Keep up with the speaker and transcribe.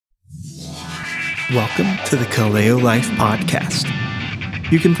Welcome to the Kaleo Life Podcast.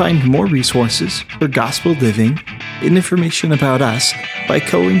 You can find more resources for gospel living and information about us by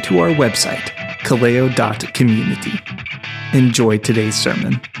going to our website, kaleo.community. Enjoy today's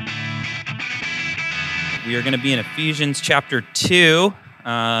sermon. We are going to be in Ephesians chapter 2,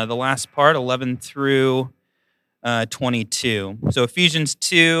 the last part, 11 through 22. So Ephesians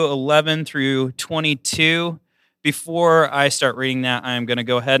 2, 11 through 22. Before I start reading that, I'm going to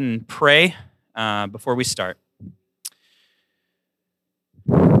go ahead and pray before we start.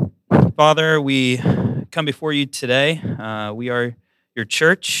 Father, we come before you today. We are your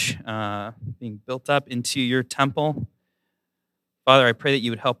church, being built up into your temple. Father, I pray that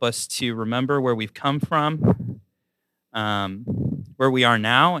you would help us to remember where we've come from, where we are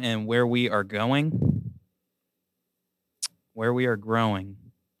now, and where we are going, where we are growing,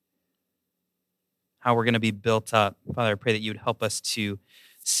 how we're going to be built up. Father, I pray that you would help us to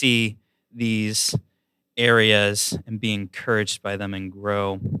see these areas and be encouraged by them and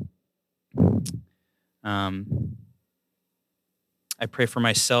grow. I pray for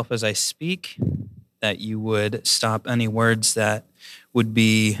myself as I speak that you would stop any words that would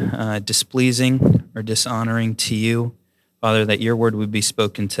be displeasing or dishonoring to you. Father, that your word would be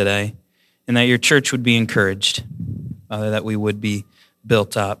spoken today and that your church would be encouraged. Father, that we would be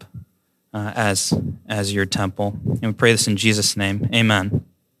built up as your temple. And we pray this in Jesus' name. Amen.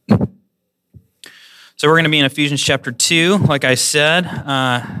 So we're going to be in Ephesians chapter 2. Like I said,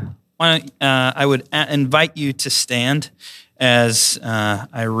 I would invite you to stand as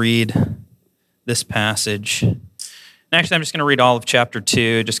I read this passage. And actually, I'm just going to read all of chapter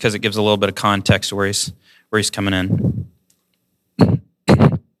 2 just because it gives a little bit of context to where he's coming in.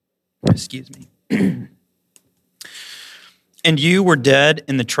 Excuse me. And you were dead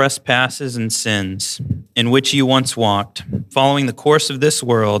in the trespasses and sins in which you once walked, following the course of this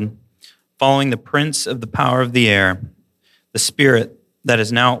world, following the prince of the power of the air, the spirit that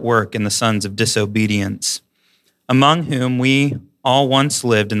is now at work in the sons of disobedience, among whom we all once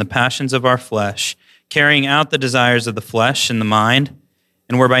lived in the passions of our flesh, carrying out the desires of the flesh and the mind,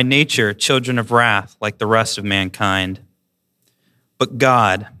 and were by nature children of wrath like the rest of mankind. But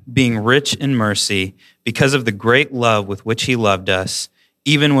God, being rich in mercy, because of the great love with which he loved us,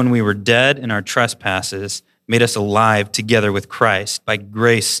 even when we were dead in our trespasses, made us alive together with Christ. By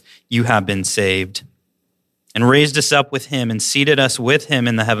grace you have been saved. And raised us up with him and seated us with him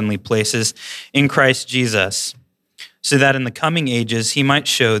in the heavenly places in Christ Jesus, so that in the coming ages he might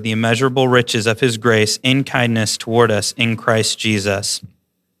show the immeasurable riches of his grace in kindness toward us in Christ Jesus.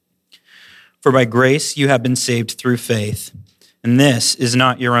 For by grace you have been saved through faith. And this is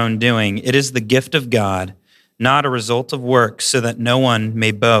not your own doing. It is the gift of God, not a result of works, so that no one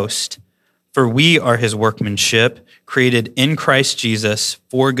may boast. For we are his workmanship, created in Christ Jesus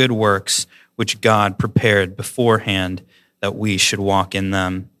for good works, which God prepared beforehand that we should walk in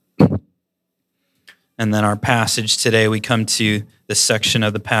them. And then our passage today, we come to the section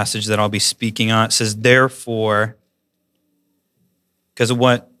of the passage that I'll be speaking on. It says, therefore, because of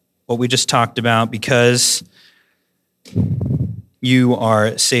what we just talked about, because you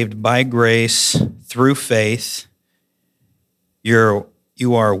are saved by grace through faith,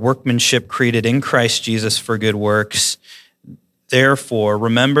 you are workmanship created in Christ Jesus for good works. Therefore,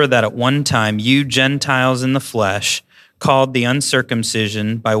 remember that at one time you Gentiles in the flesh, called the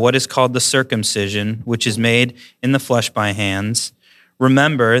uncircumcision by what is called the circumcision, which is made in the flesh by hands,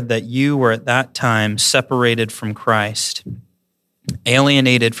 remember that you were at that time separated from Christ,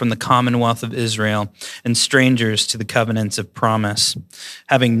 alienated from the commonwealth of Israel, and strangers to the covenants of promise,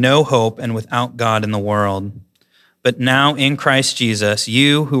 having no hope and without God in the world. But now in Christ Jesus,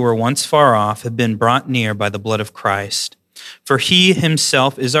 you who were once far off have been brought near by the blood of Christ. For he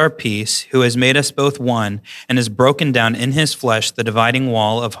himself is our peace, who has made us both one, and has broken down in his flesh the dividing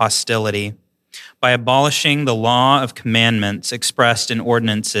wall of hostility, by abolishing the law of commandments expressed in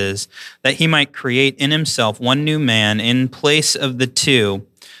ordinances, that he might create in himself one new man in place of the two,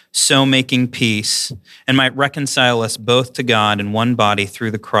 so making peace, and might reconcile us both to God in one body through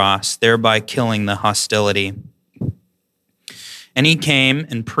the cross, thereby killing the hostility. And he came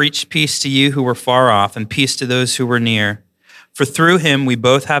and preached peace to you who were far off, and peace to those who were near. For through him we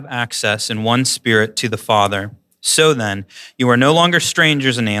both have access in one spirit to the Father. So then, you are no longer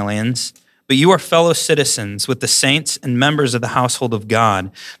strangers and aliens, but you are fellow citizens with the saints and members of the household of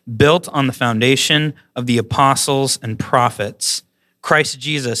God, built on the foundation of the apostles and prophets, Christ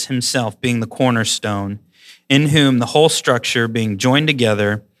Jesus himself being the cornerstone, in whom the whole structure being joined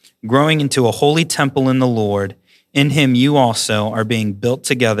together, growing into a holy temple in the Lord, in him you also are being built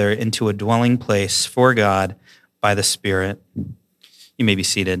together into a dwelling place for God by the Spirit. You may be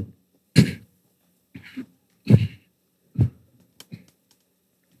seated.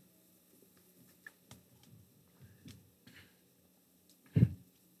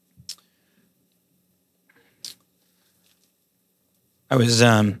 I was,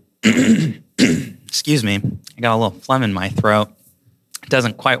 excuse me, I got a little phlegm in my throat. It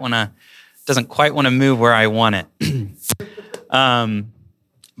doesn't quite want to move where I want it.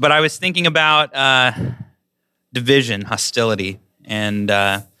 But I was thinking about division, hostility, and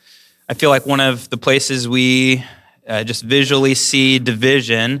I feel like one of the places we just visually see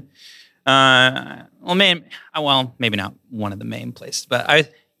division, maybe not one of the main places, but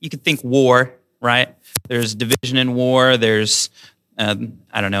you could think war, right? There's division in war. There's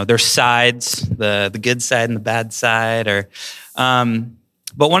there's sides, the good side and the bad side,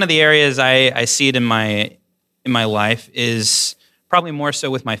 but one of the areas I see it in my life is probably more so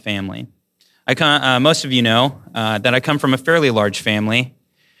with my family. Most of you know that I come from a fairly large family.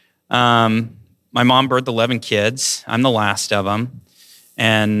 My mom birthed 11 kids. I'm the last of them.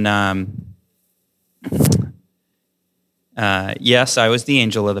 And yes, I was the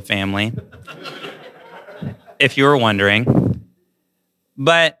angel of the family, if you were wondering.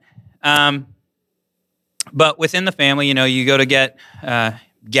 But within the family, you go to get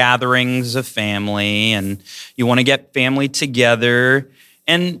gatherings of family, and you want to get family together,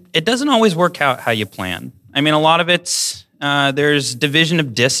 and it doesn't always work out how you plan. I mean, a lot of it's there's division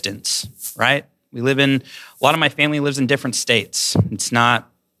of distance, right? A lot of my family lives in different states. It's not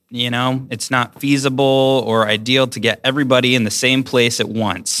feasible or ideal to get everybody in the same place at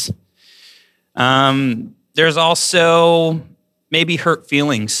once. There's also maybe hurt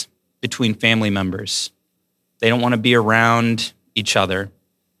feelings between family members. They don't want to be around each other.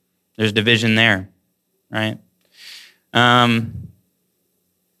 There's division there, right?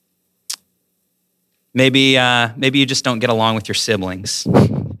 Maybe you just don't get along with your siblings.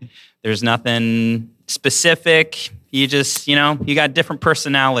 There's nothing specific. You just, you got different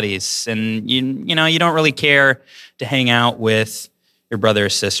personalities, and you don't really care to hang out with your brother or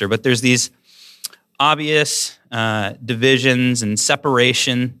sister. But there's these obvious divisions and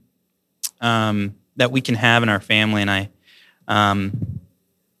separation that we can have in our family, and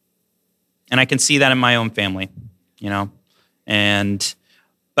I can see that in my own family,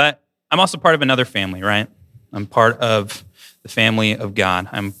 but I'm also part of another family, right? I'm part of the family of God.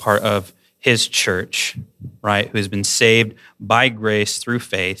 I'm part of His church, right, who has been saved by grace through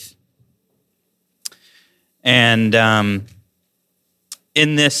faith. And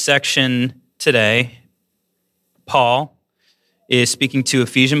in this section today, Paul is speaking to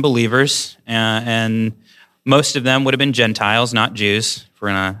Ephesian believers, and most of them would have been Gentiles, not Jews, if we're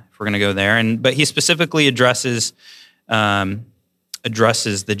gonna go there. But he specifically addresses the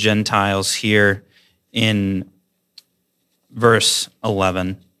Gentiles here in verse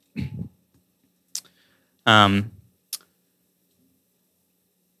 11.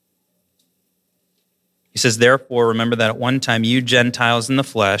 He says, "Therefore, remember that at one time you Gentiles in the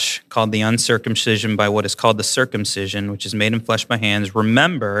flesh, called the uncircumcision by what is called the circumcision, which is made in flesh by hands,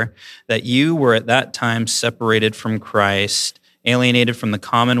 remember that you were at that time separated from Christ, alienated from the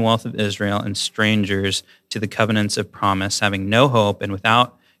commonwealth of Israel, and strangers to the covenants of promise, having no hope and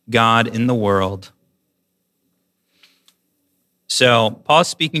without God in the world." So Paul is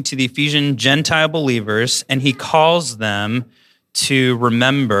speaking to the Ephesian Gentile believers, and he calls them to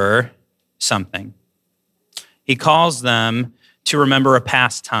remember something. He calls them to remember a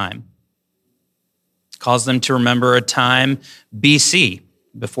past time. He calls them to remember a time BC,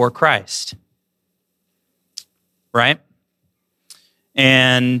 before Christ. Right?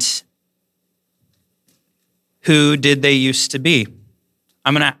 And who did they used to be?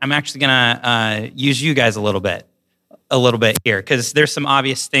 I'm actually gonna use you guys a little bit here, because there's some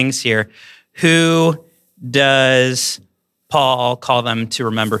obvious things here. Who does Paul call them to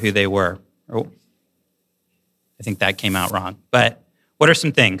remember who they were? I think that came out wrong. But what are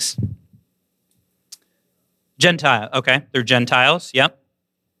some things? Gentile. Okay, they're Gentiles. Yep.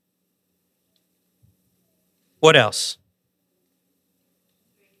 What else?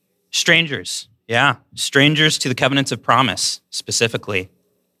 Strangers. Yeah, strangers to the covenants of promise, specifically.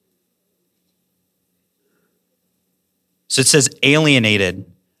 So it says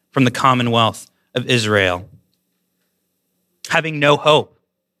alienated from the commonwealth of Israel, having no hope,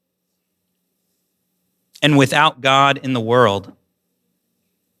 and without God in the world.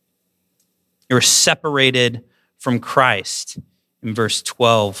 You were separated from Christ in verse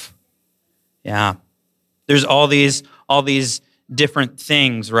 12. Yeah. There's all these different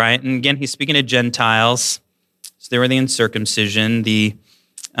things, right? And again, he's speaking to Gentiles. So they were the uncircumcision. The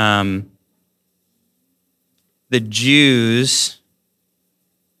Jews,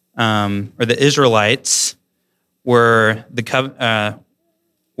 or the Israelites, were the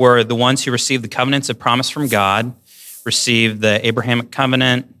ones who received the covenants of promise from God, received the Abrahamic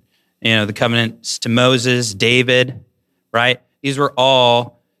covenant, the covenants to Moses, David, right? These were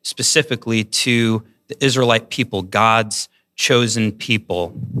all specifically to the Israelite people, God's chosen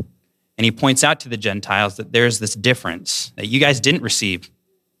people. And he points out to the Gentiles that there's this difference, that you guys didn't receive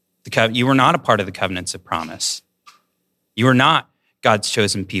the covenant. You were not a part of the covenants of promise. You are not God's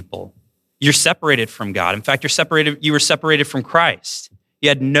chosen people. You're separated from God. In fact, you were separated from Christ. You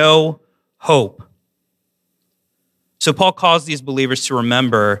had no hope. So Paul calls these believers to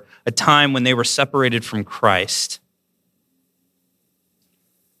remember a time when they were separated from Christ.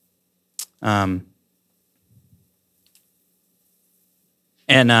 This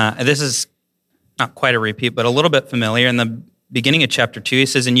is not quite a repeat, but a little bit familiar. In the beginning of chapter 2, he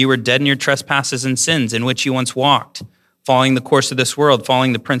says, "And you were dead in your trespasses and sins in which you once walked, following the course of this world,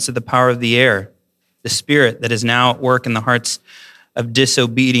 following the prince of the power of the air, the spirit that is now at work in the hearts of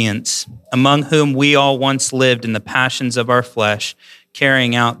disobedience, among whom we all once lived in the passions of our flesh,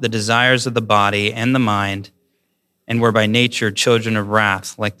 carrying out the desires of the body and the mind, and were by nature children of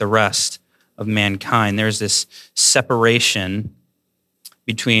wrath like the rest of mankind." There's this separation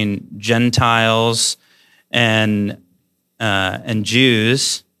between Gentiles and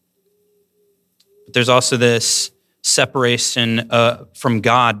Jews. But there's also this separation from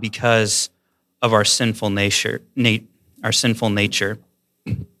God because of our sinful nature.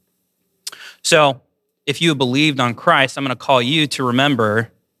 So, if you believed on Christ, I'm going to call you to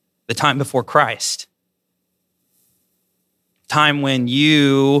remember the time before Christ. Time when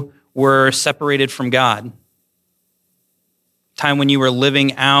you were separated from God. Time when you were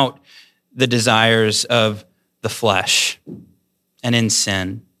living out the desires of the flesh and in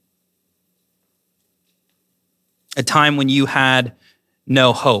sin. A time when you had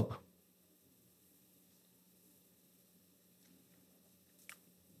no hope.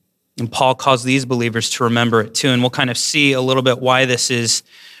 And Paul calls these believers to remember it too, and we'll kind of see a little bit why this is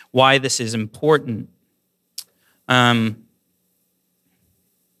important.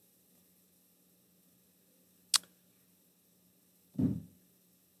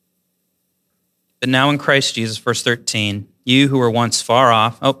 But now in Christ Jesus, verse 13, you who were once far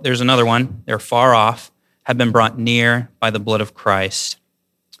off, there's another one, they're far off, have been brought near by the blood of Christ.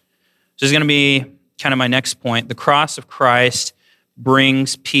 So this is going to be kind of my next point. The cross of Christ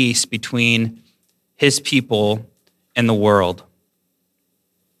brings peace between his people and the world.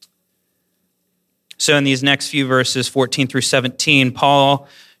 So in these next few verses, 14 through 17, Paul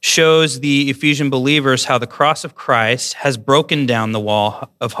shows the Ephesian believers how the cross of Christ has broken down the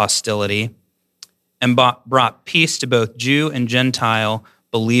wall of hostility and brought peace to both Jew and Gentile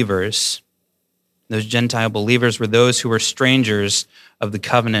believers. Those Gentile believers were those who were strangers of the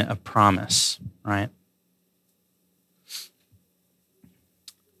covenant of promise, right?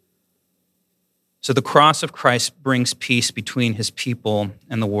 So the cross of Christ brings peace between his people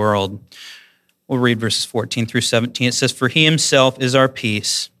and the world. We'll read verses 14 through 17. It says, "For he himself is our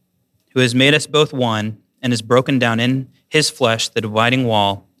peace, who has made us both one and has broken down in his flesh the dividing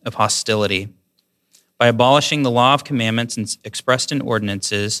wall of hostility, by abolishing the law of commandments expressed in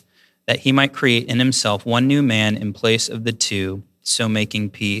ordinances, that he might create in himself one new man in place of the two, so making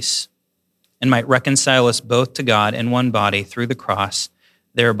peace, and might reconcile us both to God in one body through the cross,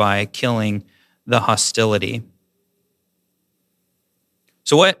 thereby killing the hostility."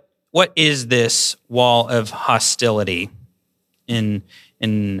 So what is this wall of hostility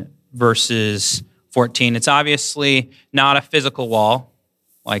in verses 14? It's obviously not a physical wall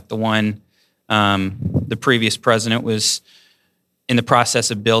like the one the previous president was in the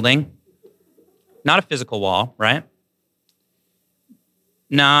process of building. Not a physical wall, right?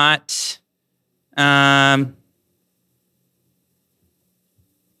 Not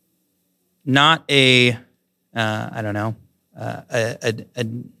not a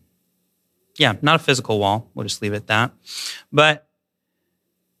physical wall. We'll just leave it at that. But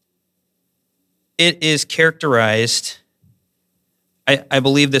it is characterized, I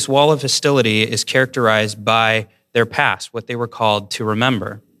believe this wall of hostility is characterized by their past, what they were called to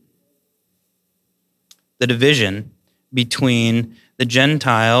remember. The division between the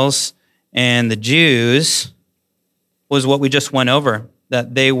Gentiles and the Jews was what we just went over,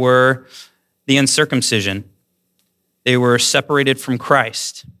 that they were the uncircumcision. They were separated from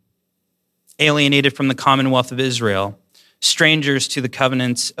Christ, alienated from the commonwealth of Israel, strangers to the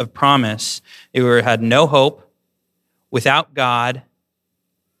covenants of promise. They had no hope, without God.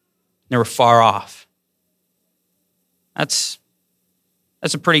 They were far off. That's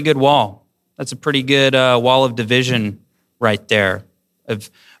a pretty good wall. That's a pretty good wall of division right there,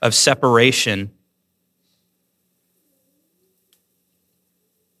 of separation.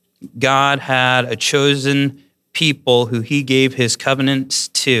 God had a chosen people who he gave his covenants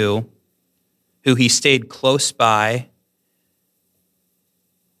to, who he stayed close by,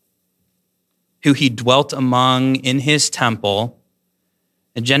 who he dwelt among in his temple.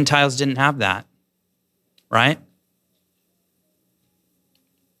 The Gentiles didn't have that, right?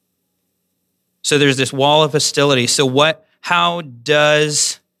 So there's this wall of hostility. So how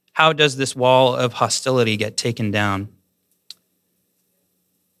does this wall of hostility get taken down?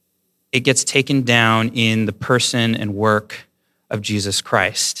 It gets taken down in the person and work of Jesus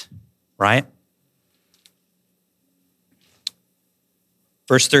Christ, right?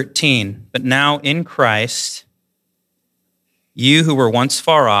 Verse 13, but now in Christ, you who were once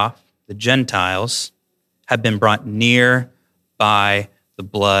far off, the Gentiles, have been brought near by the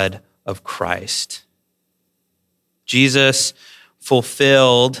blood of Christ. Jesus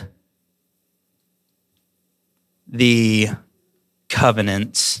fulfilled the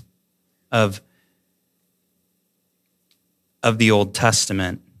covenants of the Old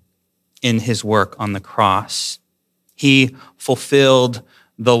Testament in his work on the cross. He fulfilled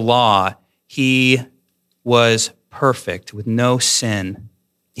the law. He was perfect with no sin.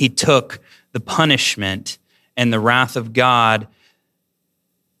 He took the punishment and the wrath of God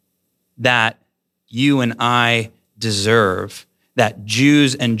that you and I deserve, that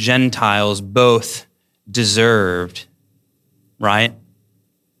Jews and Gentiles both deserved, right?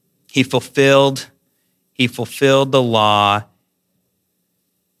 He fulfilled the law.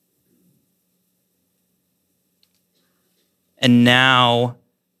 And now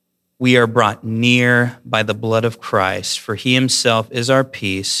we are brought near by the blood of Christ, for he himself is our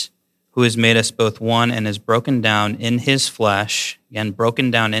peace, who has made us both one and has broken down in his flesh, again, broken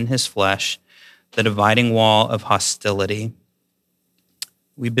down in his flesh, the dividing wall of hostility.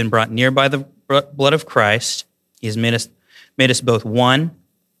 We've been brought near by the blood of Christ. He has made us both one.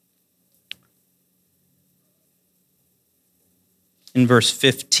 In verse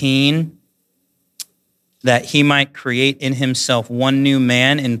 15, that he might create in himself one new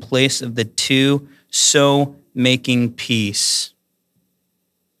man in place of the two, so making peace.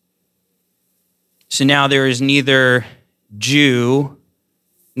 So now there is neither Jew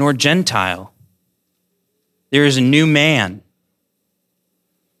nor Gentile. There is a new man.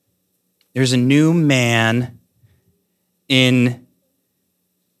 There's a new man in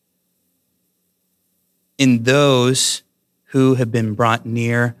those who have been brought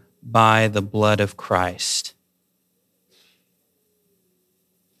near by the blood of Christ.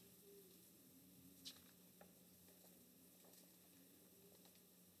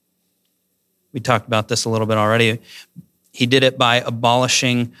 We talked about this a little bit already. He did it by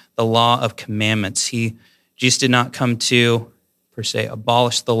abolishing the law of commandments. Jesus did not come to, per se,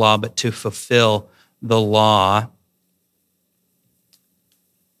 abolish the law, but to fulfill the law.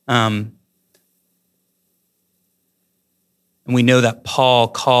 And we know that Paul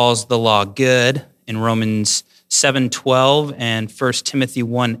calls the law good in Romans 7:12 and 1 Timothy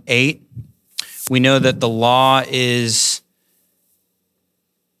 1:8. We know that the law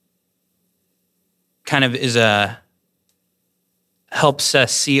helps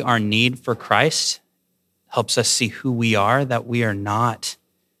us see our need for Christ, helps us see who we are, that we are not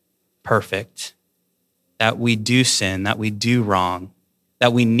perfect, that we do sin, that we do wrong,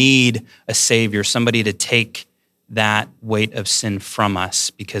 that we need a Savior, somebody to take that weight of sin from us,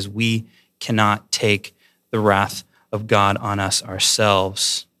 because we cannot take the wrath of God on us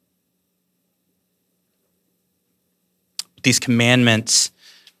ourselves. These commandments,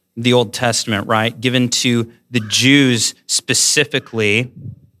 the Old Testament, right, given to the Jews specifically,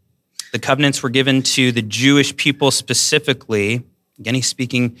 the covenants were given to the Jewish people specifically. Again, he's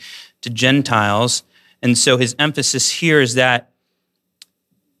speaking to Gentiles. And so his emphasis here is that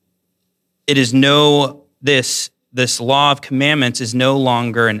it is this law of commandments is no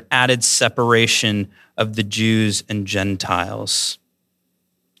longer an added separation of the Jews and Gentiles,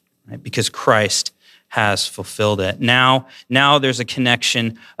 right? Because Christ has fulfilled it. Now there's a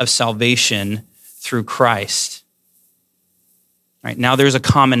connection of salvation through Christ. Right? Now there's a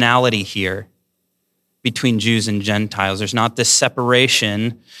commonality here between Jews and Gentiles. There's not this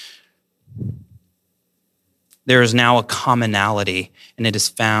separation. There is now a commonality, and it is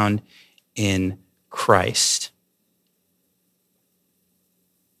found in Christ.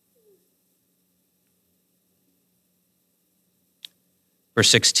 Verse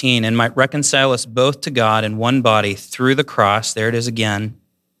 16, and might reconcile us both to God in one body through the cross. There it is again.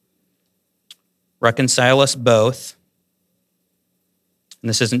 Reconcile us both. And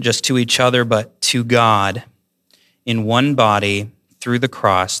this isn't just to each other, but to God in one body through the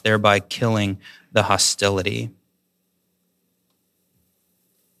cross, thereby killing the hostility.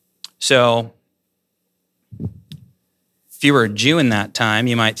 So, if you were a Jew in that time,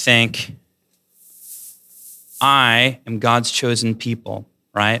 you might think, I am God's chosen people.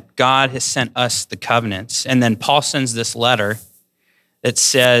 right? God has sent us the covenants. And then Paul sends this letter that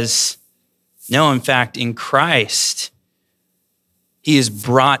says, no, in fact, in Christ, he has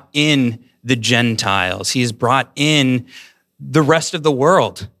brought in the Gentiles. He has brought in the rest of the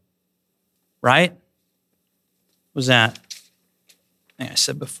world, right? What was that? Like I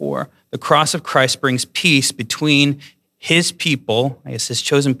said before, the cross of Christ brings peace between his people, I guess his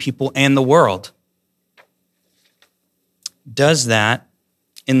chosen people, and the world. Does that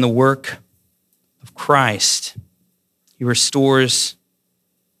in the work of Christ. He reconciles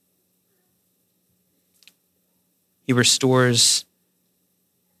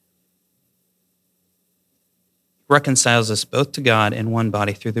us both to God in one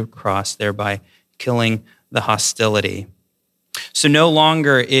body through the cross, thereby killing the hostility. So no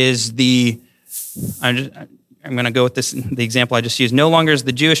longer is I'm going to go with the example I just used. No longer is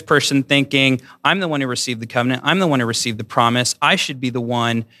the Jewish person thinking, I'm the one who received the covenant. I'm the one who received the promise. I should be the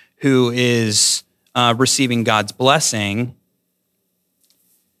one who is receiving God's blessing.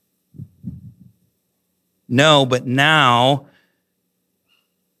 No, but now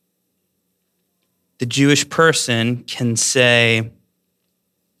the Jewish person can say,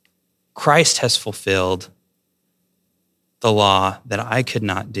 Christ has fulfilled the law that I could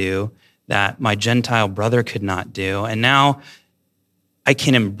not do, that my Gentile brother could not do. And now I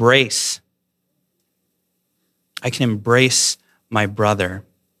can embrace my brother,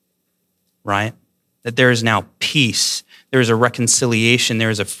 right? That there is now peace. There is a reconciliation. There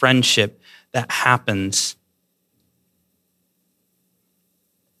is a friendship that happens.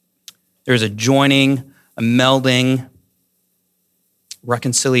 There's a joining, a melding,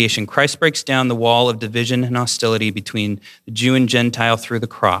 reconciliation. Christ breaks down the wall of division and hostility between the Jew and Gentile through the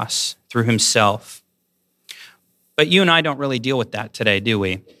cross, through himself. But you and I don't really deal with that today, do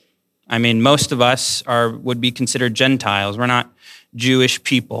we? I mean, most of us would be considered Gentiles. We're not Jewish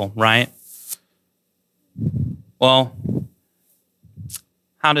people, right? Well,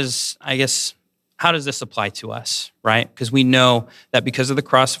 how does this apply to us, right? Because we know that because of the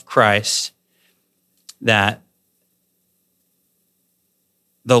cross of Christ, that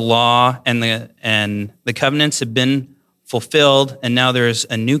the law and the covenants have been fulfilled, and now there's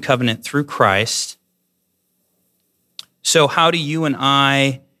a new covenant through Christ. So how do you and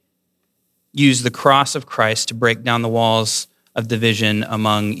I use the cross of Christ to break down the walls of division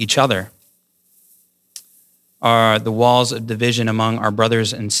among each other? Are the walls of division among our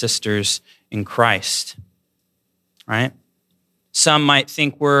brothers and sisters in Christ, right? Some might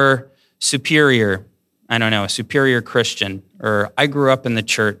think we're superior. I don't know, a superior Christian, or I grew up in the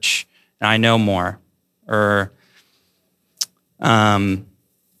church and I know more, or I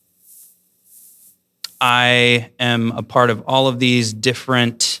am a part of all of these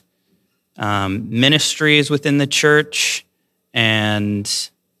different ministries within the church, and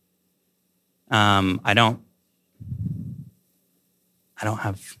I don't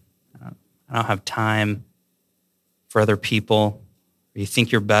have time for other people. Or you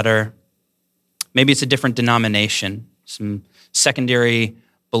think you're better. Maybe it's a different denomination. Some secondary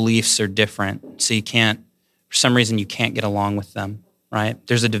beliefs are different, so for some reason you can't get along with them, right?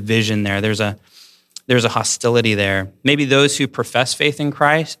 There's a division there. There's a hostility there. Maybe those who profess faith in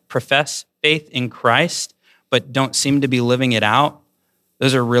Christ, but don't seem to be living it out,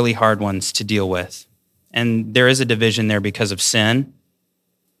 those are really hard ones to deal with. And there is a division there because of sin.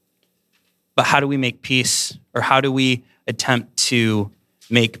 But how do we make peace, or how do we attempt to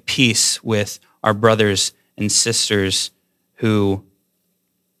make peace with our brothers and sisters who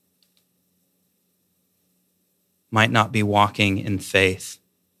might not be walking in faith,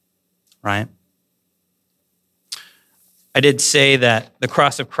 right? I did say that the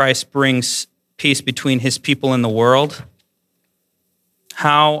cross of Christ brings peace between his people and the world.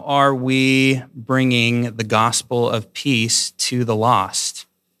 How are we bringing the gospel of peace to the lost?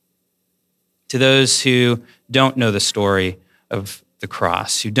 To those who don't know the story of the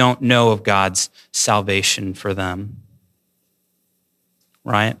cross, who don't know of God's salvation for them,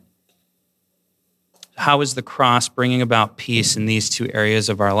 right? How is the cross bringing about peace in these two areas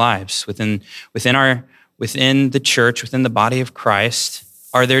of our lives? Within the church, within the body of Christ,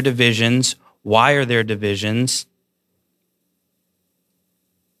 are there divisions? Why are there divisions?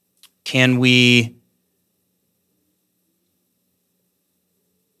 Can we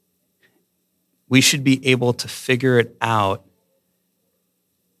should be able to figure it out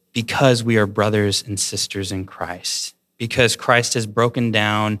because we are brothers and sisters in Christ, because Christ has broken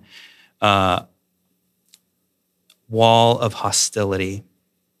down a wall of hostility.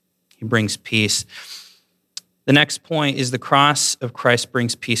 He brings peace. The next point is the cross of Christ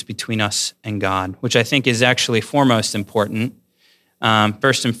brings peace between us and God, which I think is actually foremost important.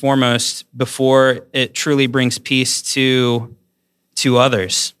 first and foremost, before it truly brings peace to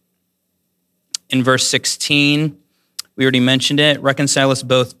others. In verse 16, we already mentioned it, reconcile us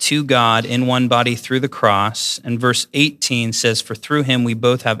both to God in one body through the cross. And verse 18 says, for through him we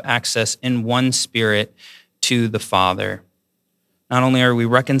both have access in one spirit to the Father. Not only are we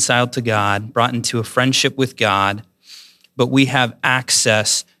reconciled to God, brought into a friendship with God, but we have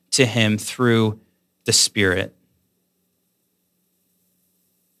access to him through the Spirit.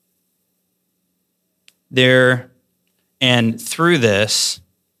 And through this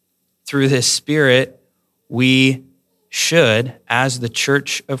Spirit, we should, as the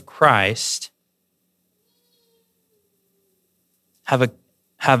church of Christ, have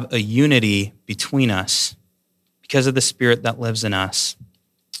a unity between us because of the Spirit that lives in us.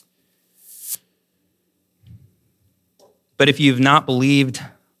 But if you've not believed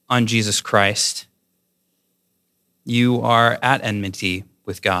on Jesus Christ, you are at enmity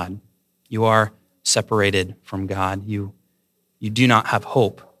with God. You are separated from God. You do not have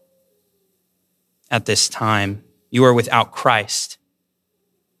hope at this time. You are without Christ.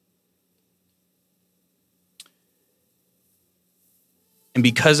 And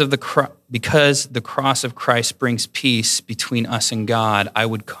because the cross of Christ brings peace between us and God, I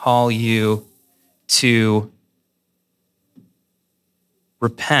would call you to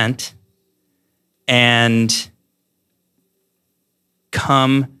repent and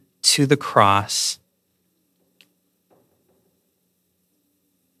come to the cross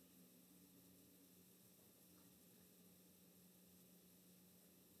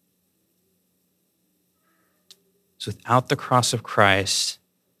So without the cross of Christ,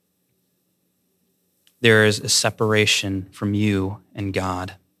 there is a separation from you and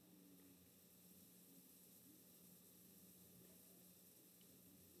God.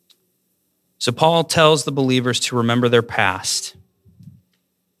 So Paul tells the believers to remember their past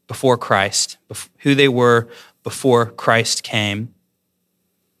before Christ, who they were before Christ came.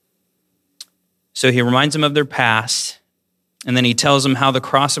 So he reminds them of their past, and then he tells them how the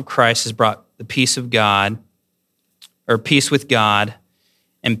cross of Christ has brought the peace of God, or peace with God,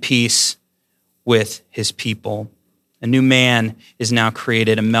 and peace with his people. A new man is now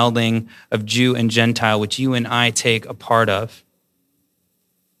created, a melding of Jew and Gentile, which you and I take a part of.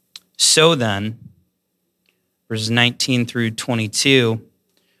 So then, verses 19 through 22,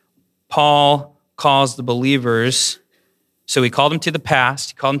 Paul calls the believers, so he called them to the past,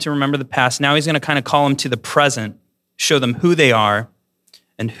 he called them to remember the past. Now he's going to kind of call them to the present, show them who they are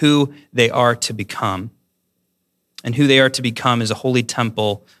and who they are to become. And who they are to become is a holy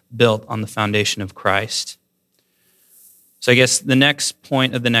temple built on the foundation of Christ. So I guess the next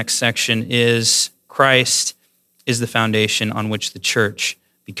point of the next section is Christ is the foundation on which the church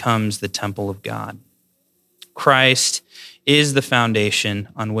becomes the temple of God. Christ is the foundation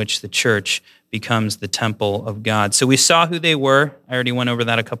on which the church becomes the temple of God. So we saw who they were. I already went over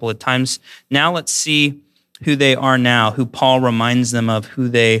that a couple of times. Now let's see who they are now, who Paul reminds them of who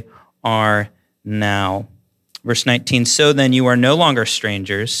they are now. Verse 19, so then you are no longer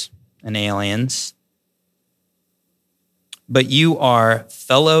strangers and aliens, but you are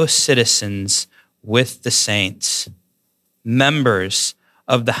fellow citizens with the saints, members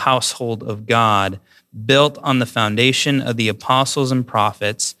of the household of God, built on the foundation of the apostles and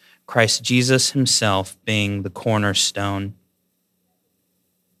prophets, Christ Jesus himself being the cornerstone.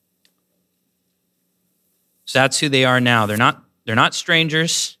 So that's who they are now. They're not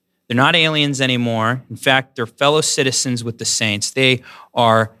strangers. They're not aliens anymore. In fact, they're fellow citizens with the saints. They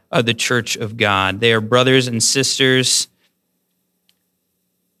are of the church of God. They are brothers and sisters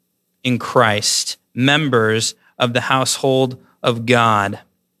in Christ, members of the household of God.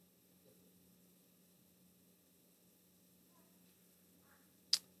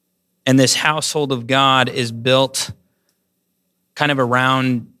 And this household of God is built kind of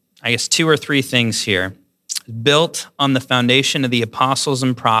around, I guess, two or three things here. Built on the foundation of the apostles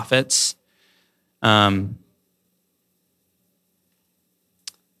and prophets, the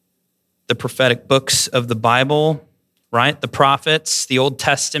prophetic books of the Bible, right? The prophets, the Old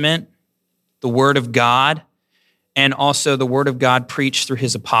Testament, the Word of God, and also the Word of God preached through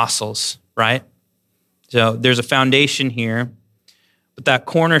his apostles, right? So there's a foundation here, but that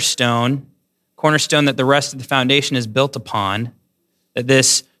cornerstone that the rest of the foundation is built upon, that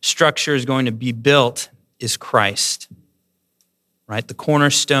this structure is going to be built, is Christ, right? The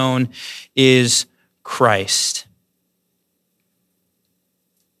cornerstone is Christ.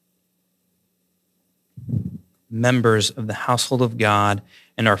 Members of the household of God,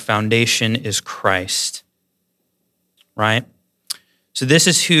 and our foundation is Christ, right? So this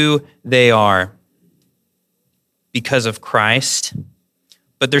is who they are because of Christ.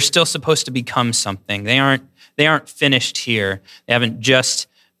 but they're still supposed to become something. They aren't finished here. They haven't just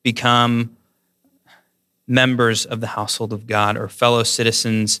become members of the household of God or fellow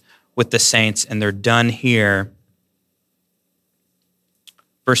citizens with the saints, and they're done here.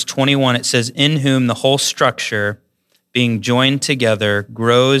 Verse 21, it says, in whom the whole structure, being joined together,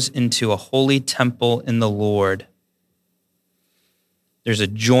 grows into a holy temple in the Lord. There's a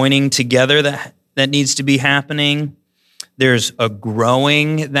joining together that needs to be happening. There's a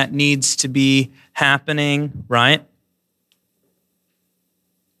growing that needs to be happening, right?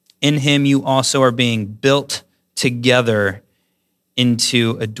 In him you also are being built together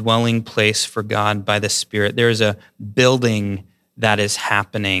into a dwelling place for God by the Spirit. There's a building that is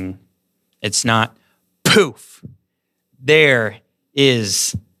happening. It's not poof. There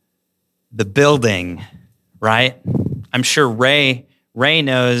is the building, right? I'm sure Ray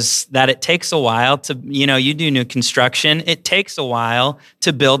knows that it takes a while to, you do new construction. It takes a while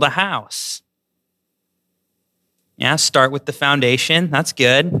to build a house. Yeah, start with the foundation. That's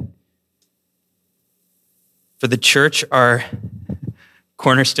good. For the church, our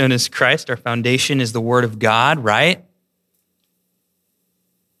cornerstone is Christ. Our foundation is the Word of God, right?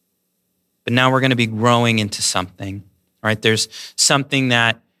 But now we're going to be growing into something, right? There's something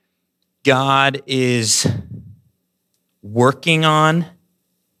that God is working on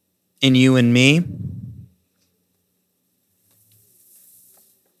in you and me.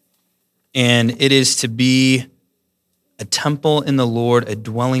 And it is to be a temple in the Lord, a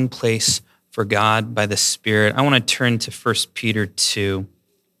dwelling place for God by the Spirit. I want to turn to 1 Peter 2.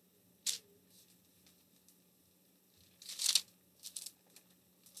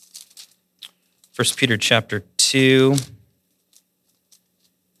 1 Peter chapter 2.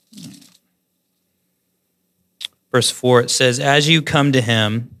 Verse 4, it says, as you come to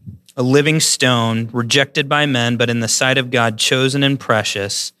him, a living stone, rejected by men, but in the sight of God, chosen and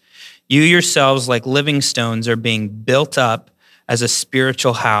precious, you yourselves, like living stones, are being built up as a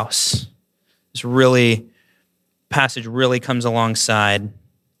spiritual house. This passage really comes alongside.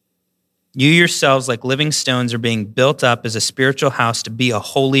 You yourselves, like living stones, are being built up as a spiritual house to be a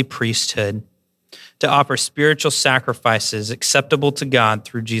holy priesthood, to offer spiritual sacrifices acceptable to God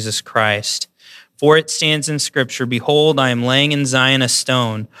through Jesus Christ. For it stands in Scripture, behold, I am laying in Zion a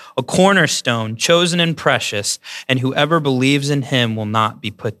stone, a cornerstone, chosen and precious, and whoever believes in him will not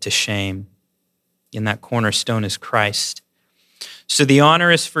be put to shame. And that cornerstone is Christ. So the honor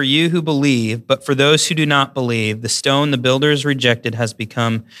is for you who believe, but for those who do not believe, the stone the builders rejected has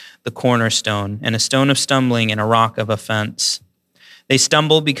become the cornerstone, and a stone of stumbling and a rock of offense. They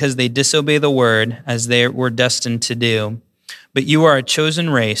stumble because they disobey the word, as they were destined to do. But you are a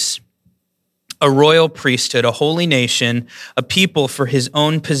chosen race, a royal priesthood, a holy nation, a people for his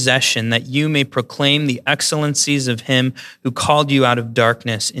own possession, that you may proclaim the excellencies of him who called you out of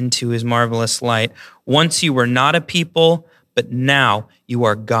darkness into his marvelous light. Once you were not a people, but now you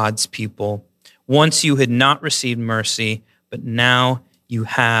are God's people. Once you had not received mercy, but now you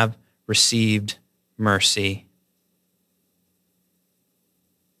have received mercy.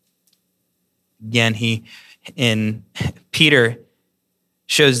 Again, Peter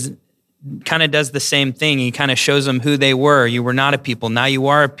kind of does the same thing. He kind of shows them who they were. You were not a people. Now you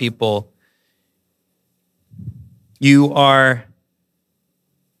are a people. You're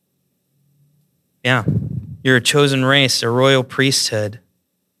a chosen race, a royal priesthood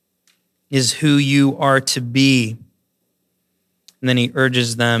is who you are to be. And then he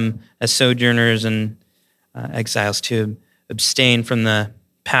urges them as sojourners and exiles to abstain from the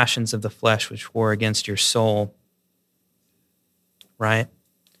passions of the flesh which war against your soul. Right?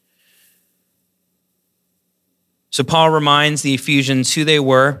 So Paul reminds the Ephesians who they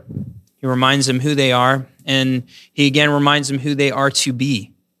were. He reminds them who they are. And he again reminds them who they are to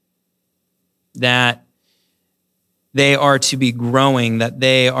be. That they are to be growing, that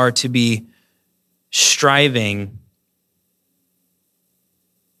they are to be striving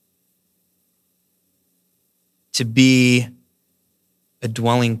to be a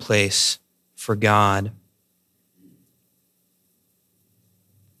dwelling place for God.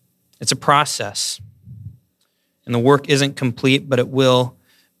 It's a process. And the work isn't complete, but it will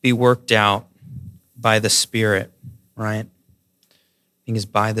be worked out by the Spirit, right? I think it's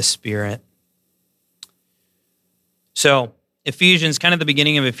by the Spirit. So Ephesians, kind of the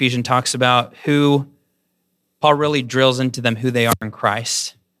beginning of Ephesians, talks about who Paul really drills into them, who they are in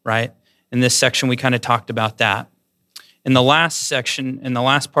Christ, right? In this section, we kind of talked about that. In the last section, in the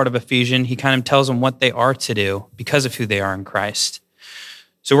last part of Ephesians, he kind of tells them what they are to do because of who they are in Christ.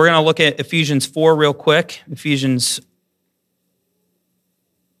 So we're going to look at Ephesians 4 real quick. Ephesians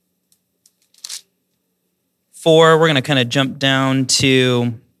 4, we're going to kind of jump down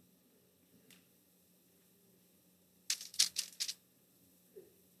to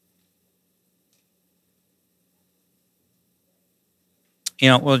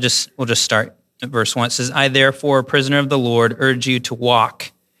we'll just start at verse 1. It says, I therefore, a prisoner of the Lord, urge you to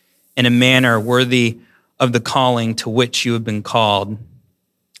walk in a manner worthy of the calling to which you have been called.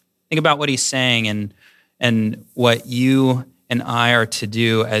 Think about what he's saying and what you and I are to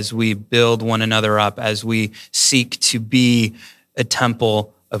do as we build one another up, as we seek to be a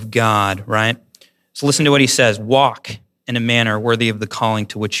temple of God, right? So listen to what he says. Walk in a manner worthy of the calling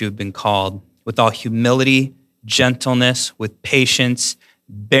to which you have been called, with all humility, gentleness, with patience,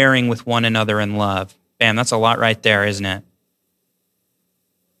 bearing with one another in love. Bam, that's a lot right there, isn't it?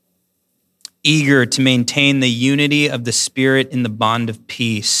 Eager to maintain the unity of the Spirit in the bond of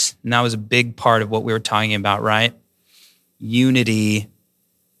peace. And that was a big part of what we were talking about, right? Unity,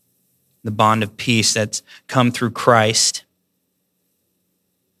 the bond of peace that's come through Christ.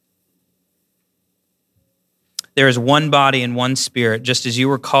 There is one body and one Spirit, just as you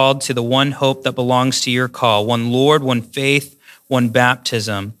were called to the one hope that belongs to your call, one Lord, one faith, one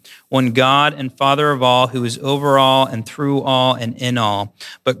baptism, one God and Father of all, who is over all and through all and in all.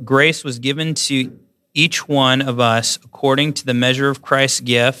 But grace was given to each one of us according to the measure of Christ's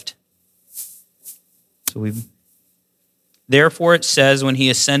gift. Therefore it says, when he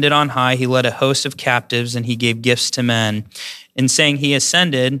ascended on high, he led a host of captives and he gave gifts to men. In saying he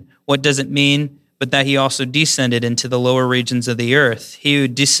ascended, what does it mean? But that he also descended into the lower regions of the earth. He who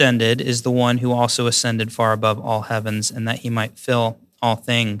descended is the one who also ascended far above all heavens, and that he might fill all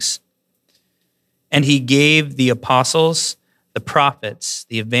things. And he gave the apostles, the prophets,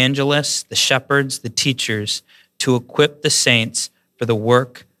 the evangelists, the shepherds, the teachers, to equip the saints for the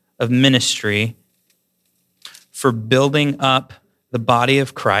work of ministry, for building up the body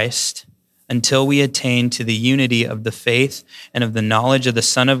of Christ, until we attain to the unity of the faith and of the knowledge of the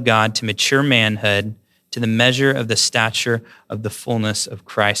Son of God, to mature manhood, to the measure of the stature of the fullness of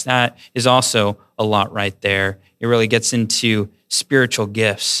Christ. That is also a lot right there. It really gets into spiritual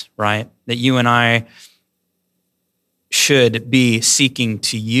gifts, right? That you and I should be seeking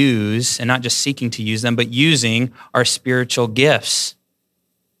to use, and not just seeking to use them, but using our spiritual gifts.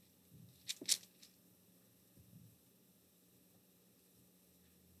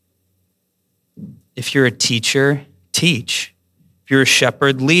 If you're a teacher, teach. If you're a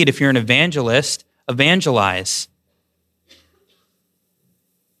shepherd, lead. If you're an evangelist, evangelize.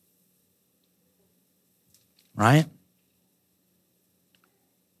 Right?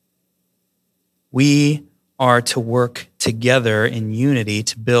 We are to work together in unity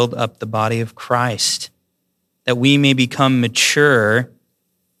to build up the body of Christ, that we may become mature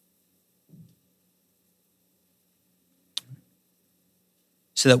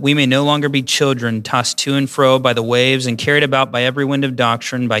so that we may no longer be children tossed to and fro by the waves and carried about by every wind of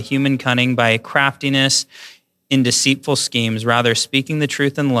doctrine, by human cunning, by craftiness in deceitful schemes. Rather, speaking the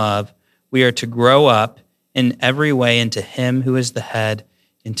truth in love, we are to grow up in every way into him who is the head,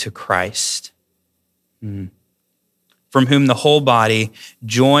 into Christ, from whom the whole body,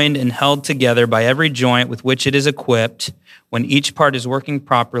 joined and held together by every joint with which it is equipped, when each part is working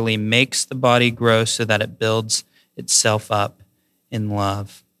properly, makes the body grow so that it builds itself up in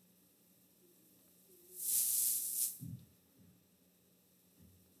love.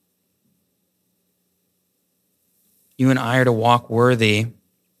 You and I are to walk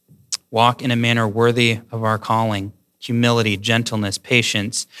in a manner worthy of our calling, humility, gentleness,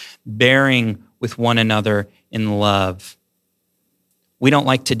 patience, bearing with one another in love. We don't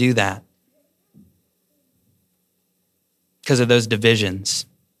like to do that because of those divisions.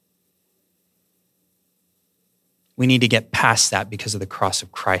 We need to get past that because of the cross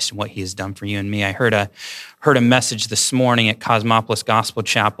of Christ and what he has done for you and me. I heard a message this morning at Cosmopolis Gospel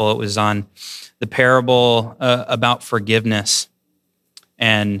Chapel. It was on the parable about forgiveness.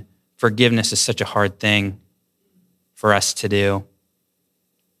 And forgiveness is such a hard thing for us to do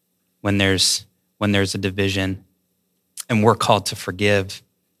when there's a division. And we're called to forgive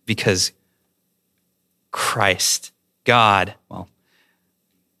because Christ, God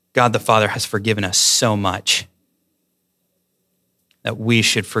the Father has forgiven us so much that we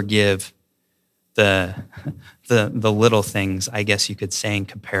should forgive the little things, I guess you could say, in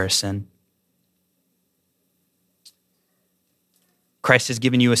comparison. Christ has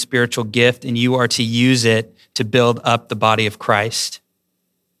given you a spiritual gift, and you are to use it to build up the body of Christ.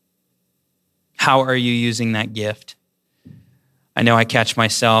 How are you using that gift? I know I catch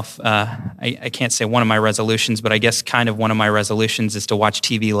myself, I can't say one of my resolutions, but I guess kind of one of my resolutions is to watch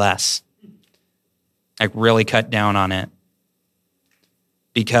TV less. Like really cut down on it.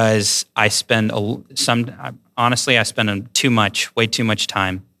 Because I spend honestly, I spend way too much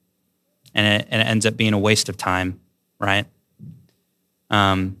time, and it ends up being a waste of time, right?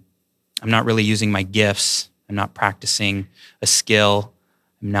 I'm not really using my gifts. I'm not practicing a skill.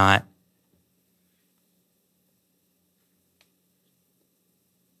 I'm not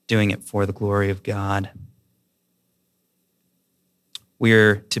doing it for the glory of God.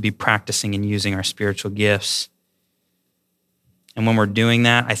 We're to be practicing and using our spiritual gifts. And when we're doing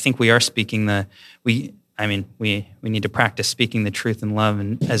that, I think we are speaking we need to practice speaking the truth in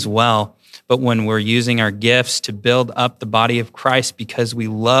love as well. But when we're using our gifts to build up the body of Christ because we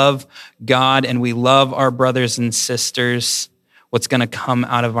love God and we love our brothers and sisters, what's going to come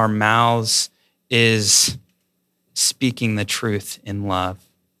out of our mouths is speaking the truth in love,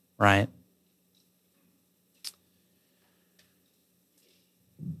 right?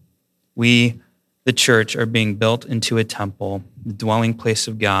 We, the church, are being built into a temple, the dwelling place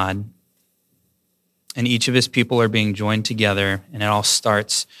of God, and each of his people are being joined together, and it all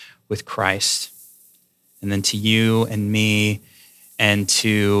starts with Christ. And then to you and me and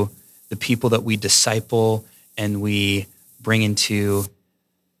to the people that we disciple and we bring into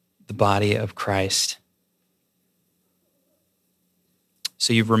the body of Christ.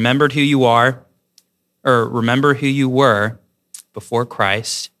 So you've remembered who you are, or remember who you were before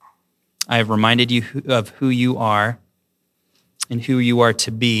Christ. I have reminded you of who you are and who you are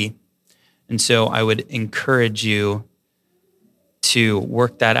to be. And so I would encourage you to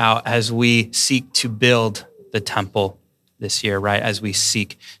work that out as we seek to build the temple this year, right? As we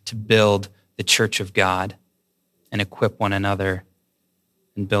seek to build the church of God and equip one another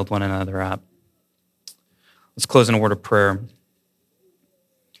and build one another up. Let's close in a word of prayer.